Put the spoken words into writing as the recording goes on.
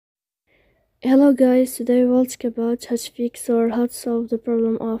Hello guys, today we'll talk about how to fix or how to solve the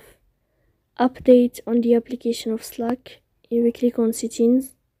problem of update on the application of Slack. You will click on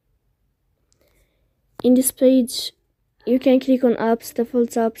settings. In this page, you can click on apps, default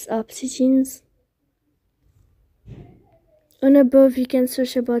apps, app settings. On above, you can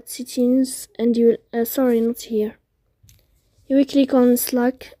search about settings and you will, not here. You will click on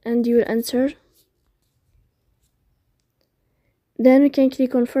Slack and you will enter. Then you can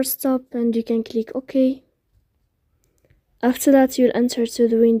click on first stop and you can click OK. After that, you'll enter to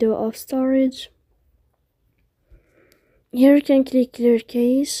the window of storage. Here you can click clear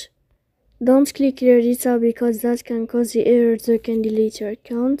cache. Don't click clear data because that can cause the error that can delete your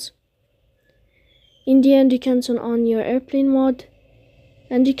account. In the end, you can turn on your airplane mode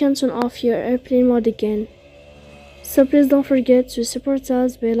and you can turn off your airplane mode again. So please don't forget to support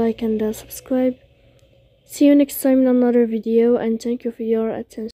us by like and subscribe. See you next time in another video and thank you for your attention.